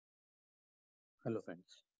Hello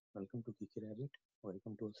friends, welcome to Geeky Rabbit.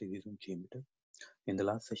 Welcome to a series on Gmeter. In the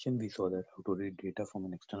last session, we saw that how to read data from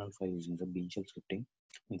an external file using the Beanshell scripting.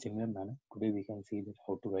 In similar manner, today we can see that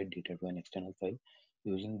how to write data to an external file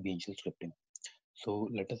using Beanshell scripting. So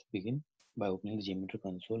let us begin by opening the Gmeter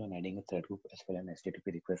console and adding a thread group as well as an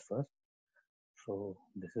HTTP request first. So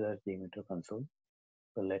this is our Gmeter console.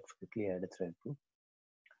 So let's quickly add a thread group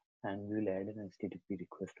and we will add an HTTP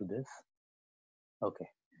request to this. Okay.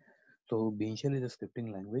 So Beanshell is a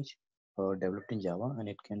scripting language developed in Java and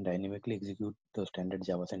it can dynamically execute the standard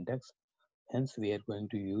Java syntax. Hence, we are going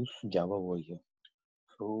to use Java over here.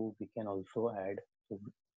 So we can also add, so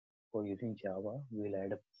for using Java, we'll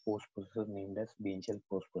add a post processor named as Beanshell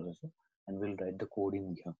post processor and we'll write the code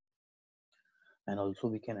in here. And also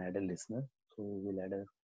we can add a listener. So we'll add a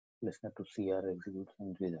listener to see our executes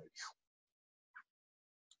and results.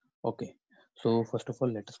 Okay. So first of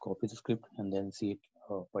all, let us copy the script and then see it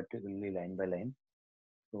particularly line by line.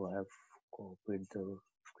 So I have copied the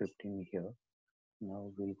script in here.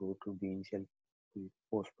 Now we'll go to Beanshell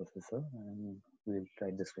post processor and we'll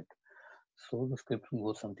write the script. So the script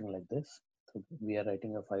goes something like this. So we are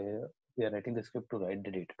writing a file. We are writing the script to write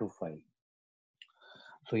the data to file.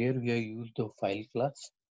 So here we have used the file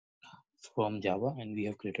class from Java and we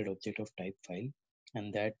have created object of type file,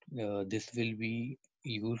 and that this will be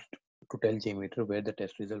used to tell JMeter where the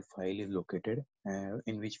test result file is located,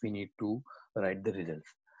 in which we need to write the results.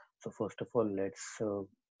 So first of all, so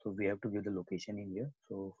we have to give the location in here.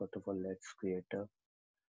 So first of all, let's create a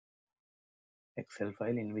Excel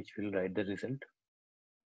file in which we'll write the result.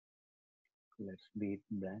 Let's be it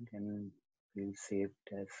blank and we'll save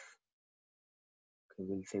it as, okay,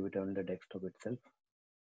 we'll save it on the desktop itself.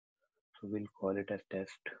 So we'll call it as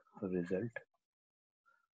test result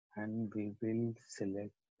and we will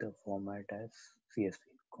select the format as CSV,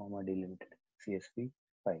 comma delimited CSV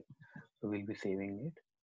file. So we'll be saving it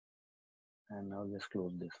and now just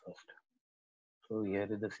close this first. So here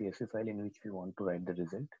is the CSV file in which we want to write the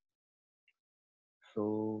result.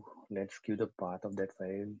 So let's give the path of that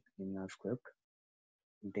file in our script.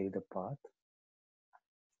 We'll take the path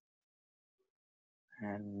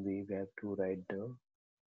and we have to write the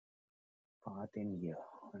path in here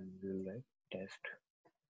and we'll write test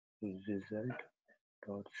result.csv.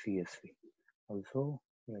 Also,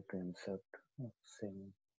 we have to insert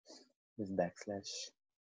same this backslash.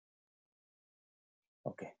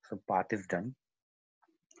 Okay, so path is done.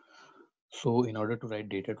 So in order to write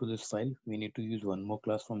data to this file, we need to use one more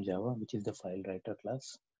class from Java, which is the file writer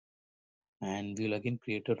class. And we'll again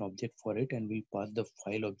create an object for it and we'll pass the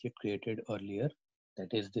file object created earlier,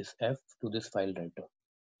 that is this F, to this file writer.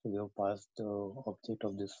 So we have passed the object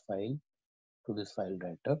of this file to this file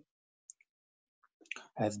writer.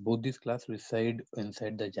 As both these classes reside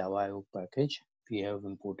inside the Java IO package, we have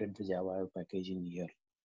imported the Java IO package in here.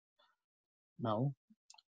 Now,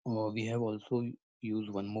 we have also used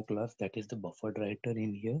one more class, that is the buffered writer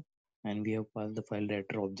in here, and we have passed the file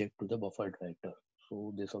writer object to the buffered writer.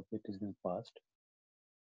 So this object is been passed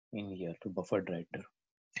in here to buffered writer.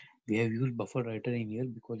 We have used buffered writer in here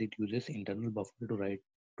because it uses internal buffer to write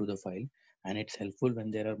to the file, and it's helpful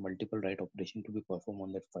when there are multiple write operations to be performed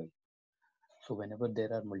on that file. So whenever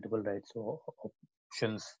there are multiple writes or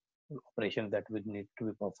operations that will need to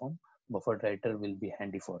be performed, buffered writer will be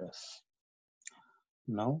handy for us.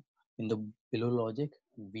 Now in the below logic,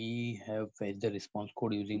 we have fetched the response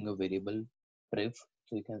code using a variable priv.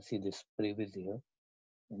 So you can see this priv is here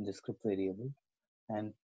in the script variable,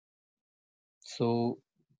 and so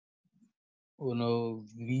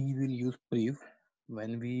we will use priv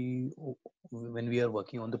when we are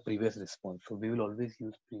working on the previous response. So we will always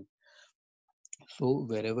use priv. So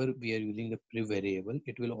wherever we are using the priv variable,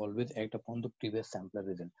 it will always act upon the previous sampler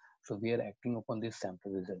result. So we are acting upon this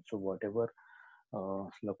sampler result. So whatever,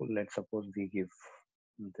 let's suppose we give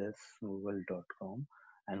this google.com,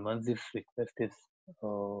 and once this request is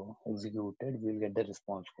executed, we'll get the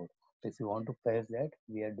response code. So if you want to fetch that,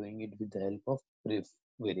 we are doing it with the help of priv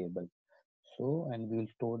variable. So, and we will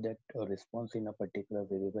store that response in a particular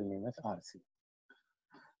variable name as RC.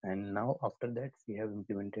 And now after that, we have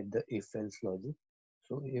implemented the if else logic.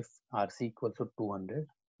 So if RC equals to 200,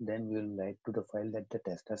 then we will write to the file that the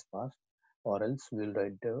test has passed, or else we will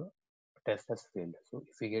write the test has failed. So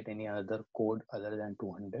if we get any other code other than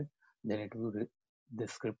 200, then it will the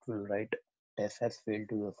script will write test has failed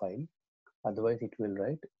to the file. Otherwise, it will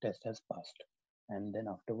write test has passed. And then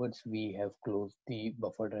afterwards, we have closed the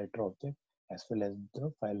buffered writer object as well as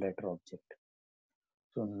the file writer object.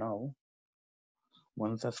 So now,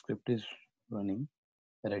 once our script is running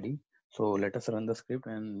ready, so let us run the script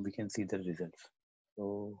and we can see the results.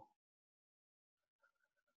 So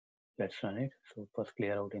Let's run it. So first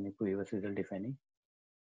clear out any previous result if any,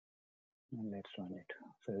 and let's run it.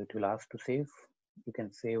 So it will ask to save. You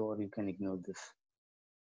can save or you can ignore this.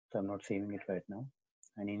 So I'm not saving it right now.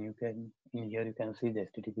 And in here you can see the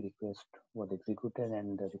HTTP request was executed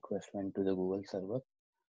and the request went to the Google server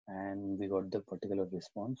and we got the particular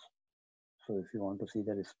response. So if you want to see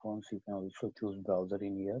the response, you can also choose browser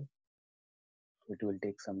in here. So it will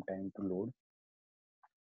take some time to load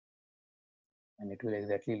and it will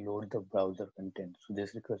exactly load the browser content. So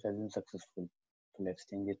this request has been successful. So let's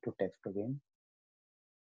change it to text again.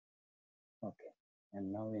 Okay.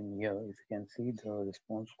 And now in here, if you can see the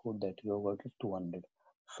response code that you have got is 200.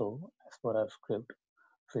 So as per our script,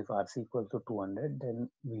 so if RC equals to 200, then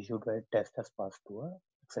we should write test as passed to a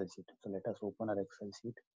Excel sheet. So let us open our Excel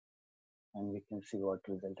sheet and we can see what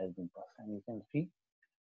result has been passed. And you can see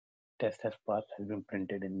test has passed has been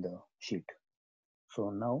printed in the sheet. So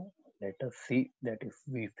now let us see that if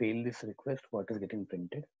we fail this request, what is getting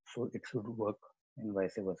printed. So it should work and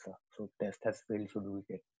vice versa. So test has failed should we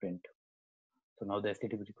get print. So now the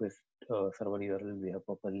HTTP request server URL we have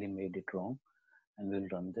purposely made it wrong and we'll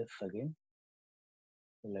run this again.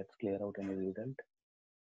 So let's clear out any result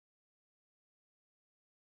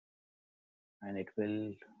and it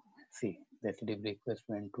will see the HTTP request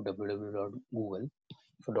went to www.google.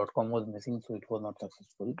 So .com was missing, so it was not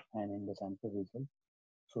successful. And in the sample result,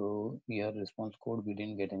 so here response code, we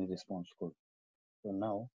didn't get any response code. So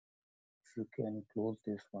now if you can close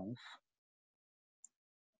this once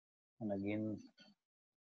and again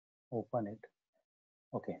open it.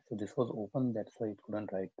 Okay, so this was open, that's why it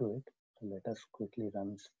couldn't write to it. So let us quickly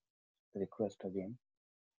run the request again.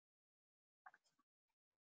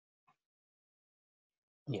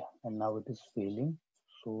 Yeah, and now it is failing.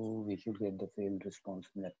 So we should get the failed response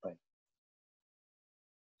in that file.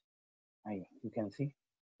 You can see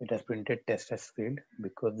it has printed test has failed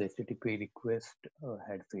because the HTTP request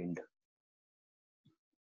had failed.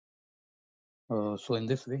 So in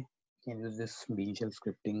this way, you can use this Beanshell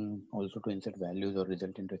scripting also to insert values or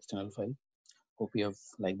result into external file. Hope you have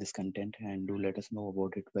liked this content and do let us know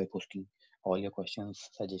about it by posting all your questions,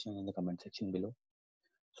 suggestions in the comment section below.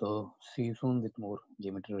 So see you soon with more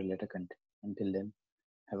geometry related content. Until then,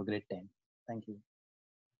 have a great time. Thank you.